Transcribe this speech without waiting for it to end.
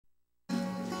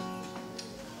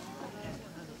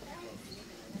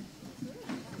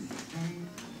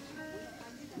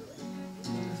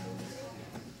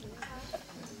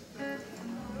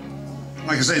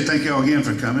I say, thank you all again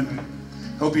for coming.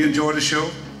 Hope you enjoyed the show.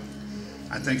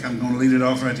 I think I'm going to lead it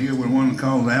off right here with one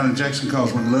called Alan Jackson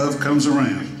calls When Love Comes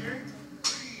Around. 3,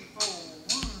 4,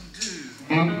 1,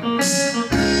 2.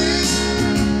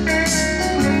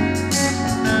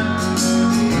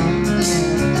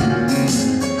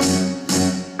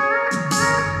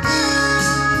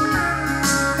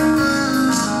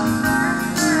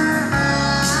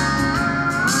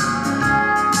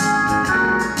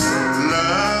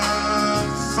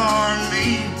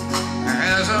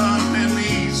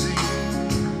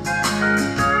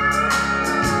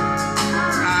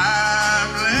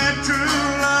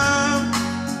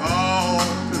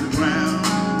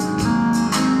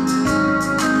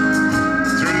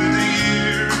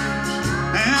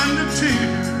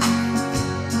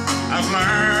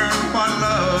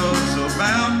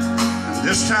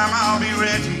 This time I'll be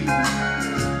ready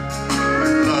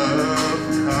when love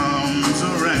comes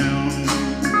around.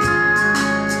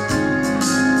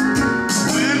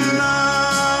 When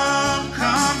love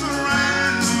comes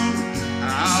around,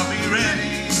 I'll be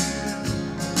ready.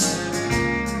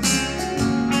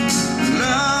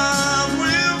 Love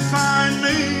will find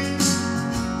me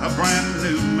a brand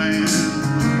new man,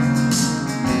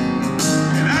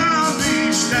 and I'll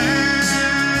be standing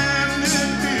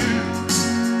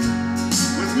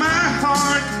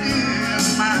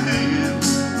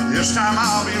this time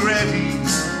I'll be ready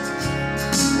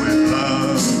when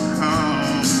love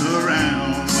comes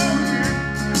around.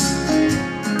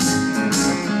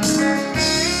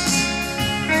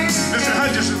 Mr.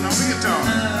 Hutchison on the guitar.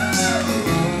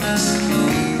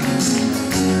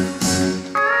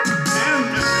 And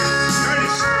Mr.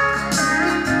 Curtis.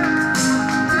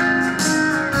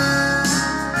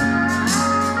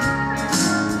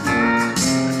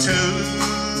 Too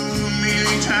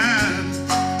many times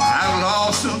I've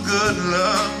lost some good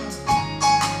love,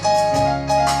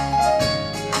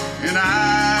 and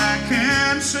I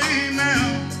can't say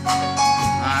now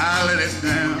I let it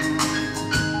down.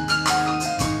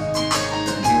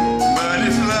 But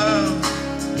if love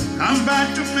comes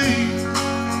back to me,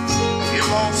 it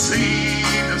won't seem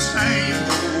the same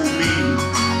for me.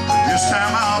 This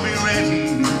time I'll be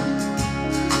ready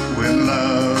when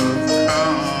love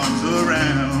comes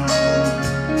around.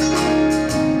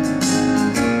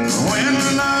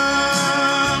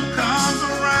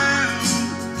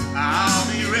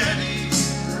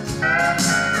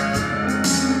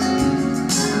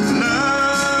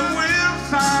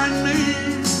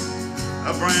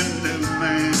 Brand new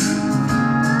man,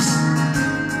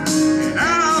 and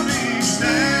I'll be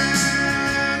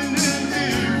standing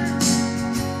here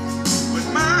with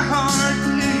my heart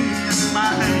in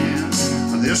my hand.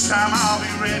 This time I'll be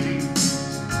ready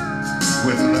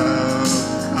when love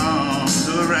comes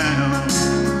around.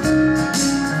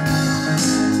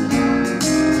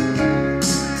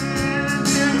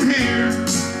 Standing here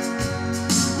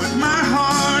with my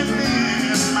heart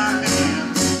in my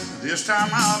hand. This time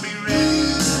I'll be ready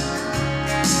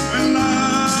when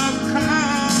love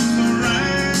comes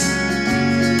around.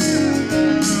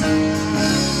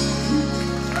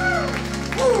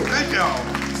 Woo, thank y'all.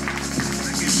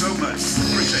 Thank you so much.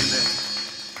 Appreciate that.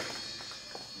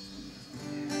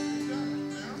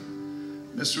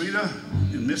 Miss Rita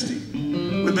and Misty,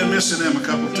 we've been missing them a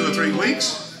couple, 2 or 3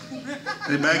 weeks.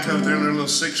 They're back up there in their little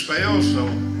sick spell, so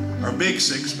our big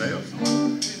sick spell.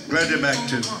 Glad they're back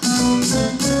too.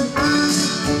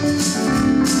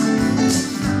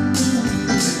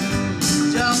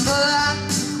 Jambalaya,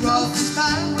 crawfish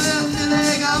pie with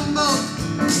filet gumbo.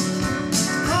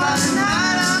 By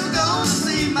tonight I'm gonna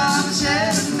see Mama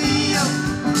share a meal.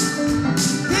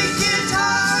 Big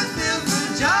guitar, filled with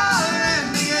jar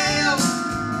and big ale.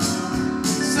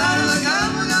 Son of a gun,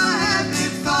 we're gonna have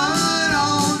big fun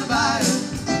on the bayou.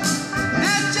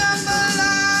 That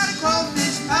jambalaya,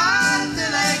 crawfish pie,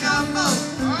 filet gumbo.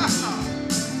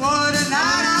 For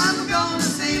tonight I'm gonna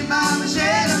see Mama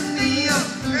share a meal.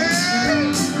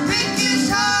 Big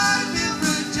guitar, filled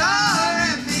with jar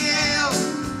and big ale.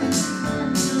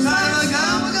 Son of a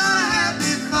gun, we're gonna have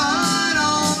big fun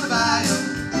on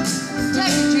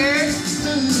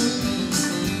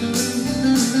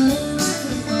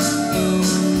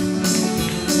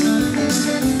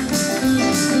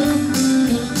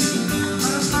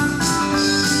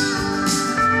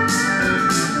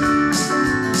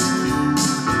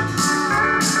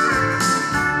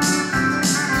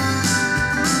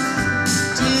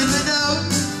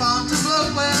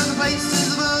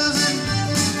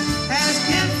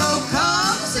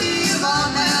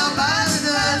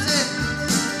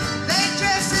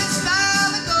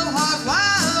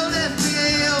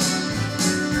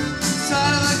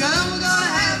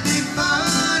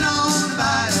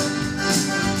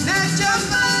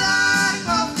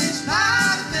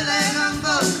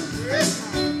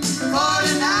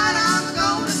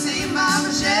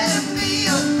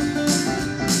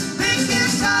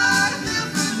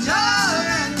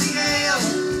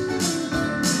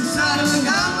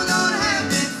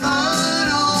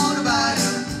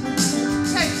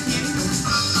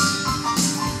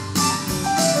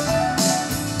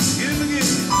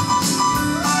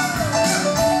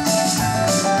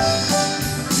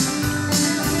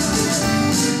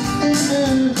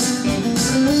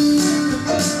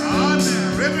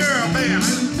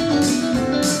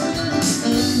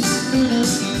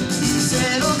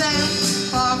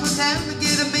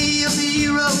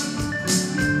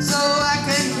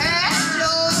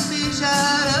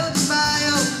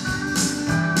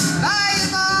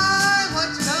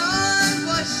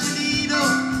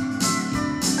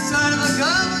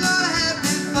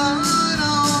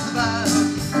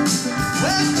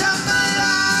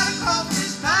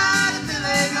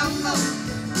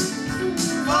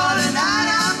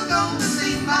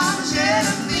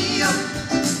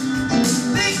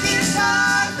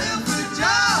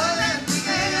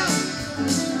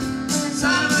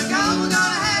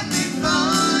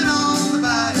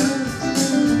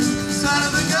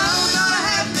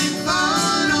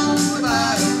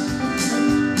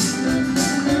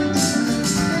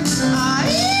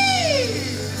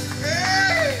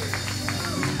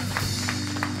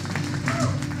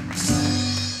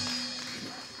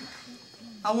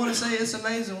I want to say it's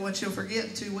amazing what you'll forget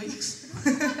in 2 weeks.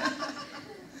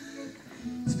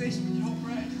 Especially when you don't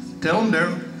practice. Tell them,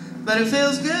 Daryl. But it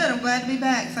feels good. I'm glad to be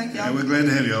back. Thank y'all. Yeah, we're glad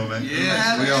to have you all back.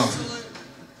 Yes, we are.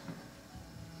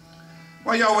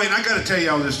 While y'all waiting, I got to tell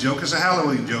y'all this joke. It's a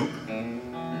Halloween joke.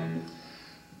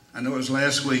 I know it was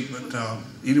last week, but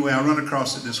anyway, I run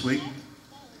across it this week.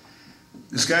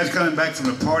 This guy's coming back from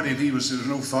a party, and there was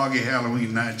no foggy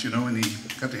Halloween night, you know, and he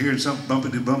got to hearing something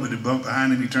bumpity-bump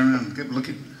behind him. He turned around and kept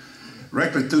looking.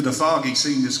 Directly through the fog, he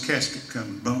seen this casket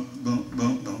coming, bump, bump,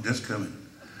 bump, bump, just coming.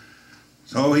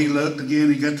 So he looked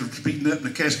again, he got to speeding up, and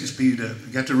the casket speeded up.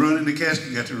 He got to running, the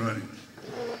casket got to running.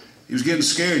 He was getting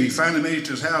scared. He finally made it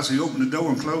to his house. He opened the door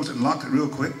and closed it and locked it real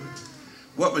quick.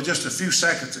 What was just a few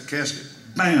seconds, the casket,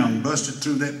 bam, busted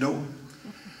through that door.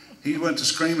 He went to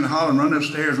scream and holler and run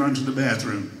upstairs, run to the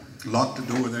bathroom, locked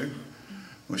the door there.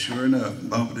 Well, sure enough,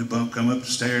 bumpity bump, come up the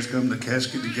stairs, come the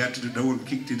casket. He got to the door and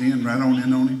kicked it in, right on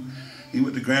in on him. He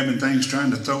went to grabbing things,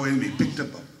 trying to throw in. He picked up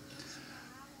a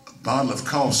bottle of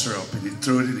cough syrup and he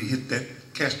threw it and he hit that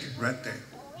casket right there.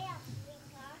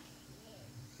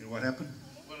 You know what happened?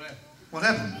 What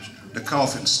happened? The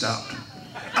coffin stopped.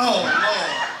 Oh, Lord.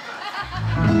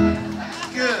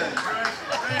 Good gracious,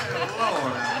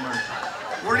 Lord have mercy.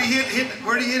 Where'd he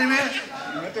hit him at?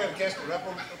 Right there, the casket right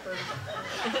on the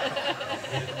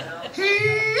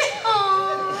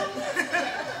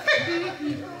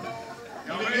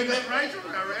Y'all ready to get that, Rachel?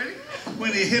 Y'all ready?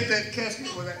 When he hit that casket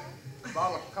with that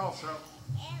bottle of cough syrup,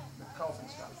 the coffin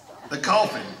stopped. The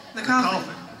coffin. The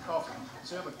coffin. The coffin.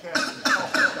 Silver casket, the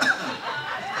coffin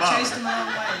stopped. Chased him a long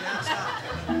way. Now it's stopped.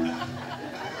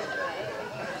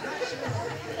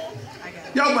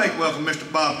 Y'all make welcome Mr.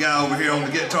 Bob Guy over here on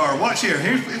the guitar. Watch here.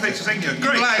 He thinks to sing you a You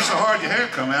great laugh so song. hard your hair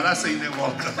come out. I seen that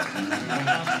walk up.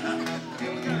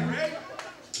 Ready?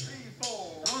 3, 4,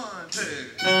 1, 2.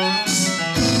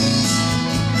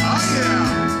 Oh, yeah.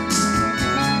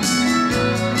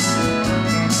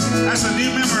 That's a new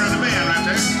member of the band right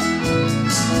there.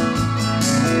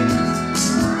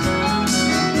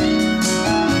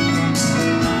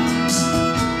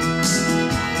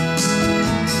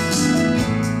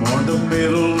 Born the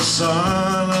middle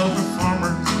son of a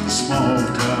farmer, small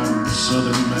town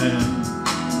southern man.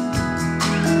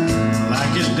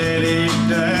 Like his daddy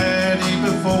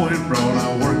before him brought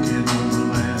out working on the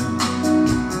land.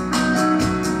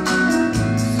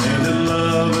 Fell in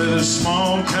love with a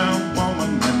small town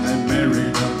woman and they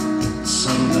married up and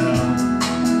settled down.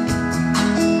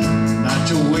 Not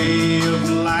your way of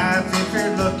life if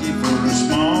you're lucky for a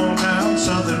small town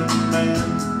southern man.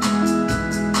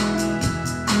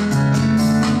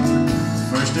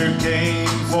 There came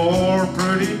 4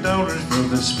 pretty daughters from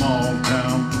the small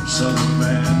town southern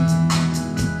man.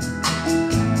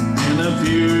 And a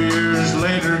few years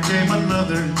later came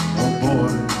another. Oh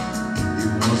boy,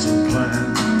 it wasn't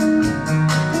planned.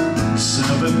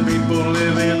 7 people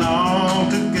living all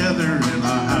together in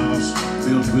a house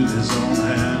built with his own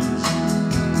hands.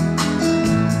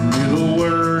 Little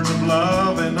words of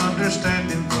love and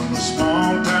understanding from a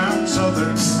small town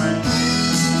southern man.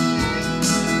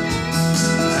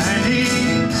 He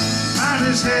bowed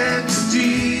his head to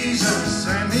Jesus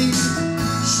and he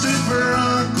stood for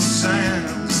Uncle Sam.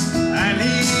 And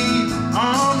he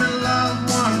only loved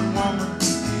one woman.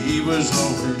 He was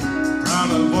always proud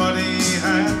of what he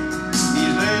had. He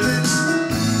said his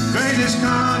greatest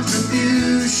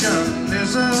contribution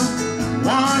is the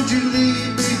one you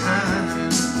leave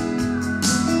behind.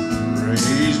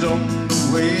 Raised on the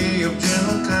way of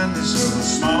gentle kindness of a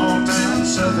small town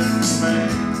southern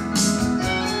man.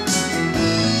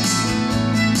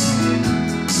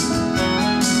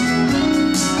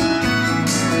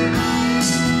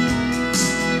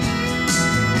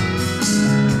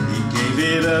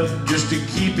 Just to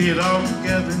keep it all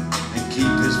together and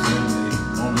keep his family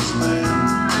on his land.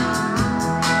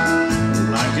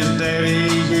 Like his daddy,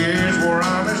 years wore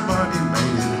out his body,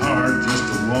 made it hard just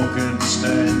to walk and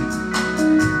stand.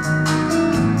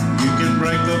 You can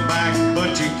break the back,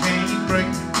 but you can't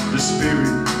break the spirit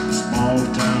of a small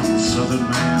town southern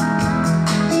man.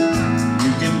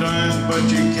 You can die, but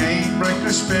you can't break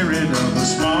the spirit of a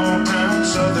small town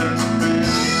southern man.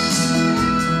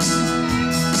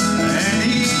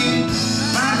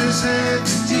 His head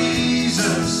to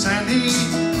Jesus and he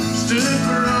stood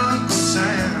for Uncle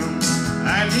Sam.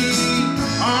 And he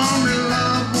only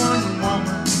loved one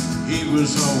woman. He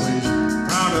was always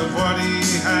proud of what he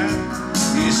had.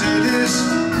 He said his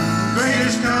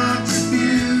greatest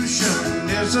contribution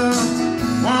is the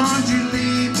one you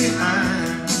leave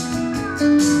behind.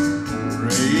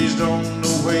 Raised on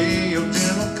the way of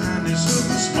gentle kindness of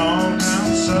a small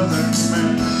town southern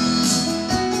man.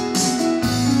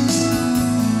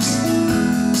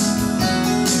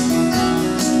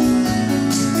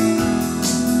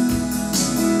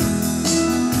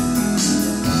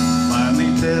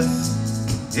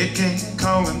 it came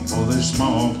calling for this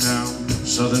small town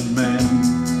southern man.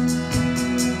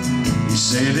 He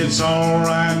said it's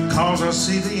alright, cause I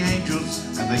see the angels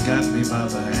and they got me by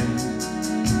the hand.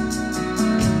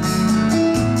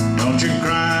 Don't you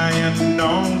cry and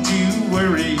don't you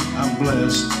worry, I'm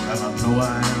blessed and I know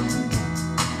I am.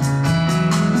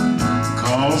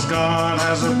 Cause God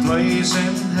has a place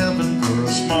in heaven for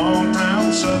a small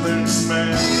town southern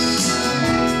man.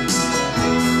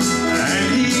 And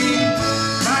he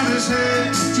bowed his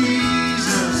head to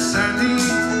Jesus, and he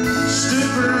stood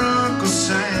for Uncle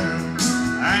Sam,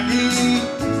 and he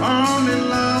only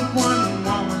loved one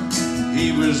woman.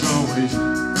 He was always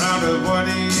proud of what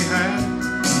he had.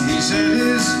 He said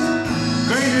his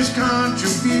greatest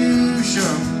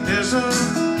contribution is the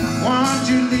one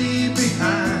you leave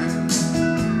behind.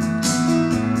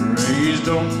 Raised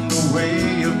on the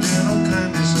way of gentle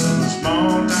kindness of a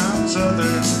small town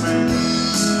southern man.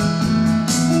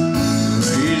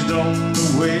 Raised on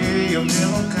the way of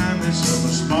gentle kindness of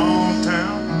a small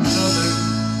town southern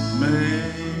man.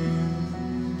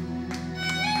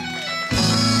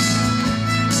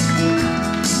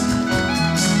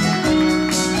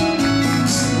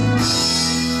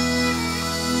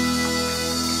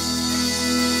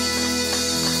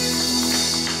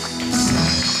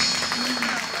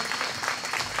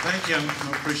 Thank you, I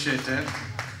appreciate that.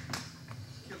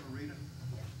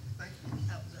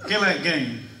 Kill that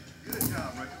game. Good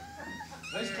job, Rick.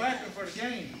 They was clapping for the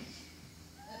game.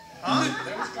 Huh?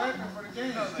 They was clapping for the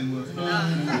game.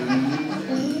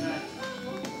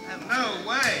 No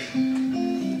way.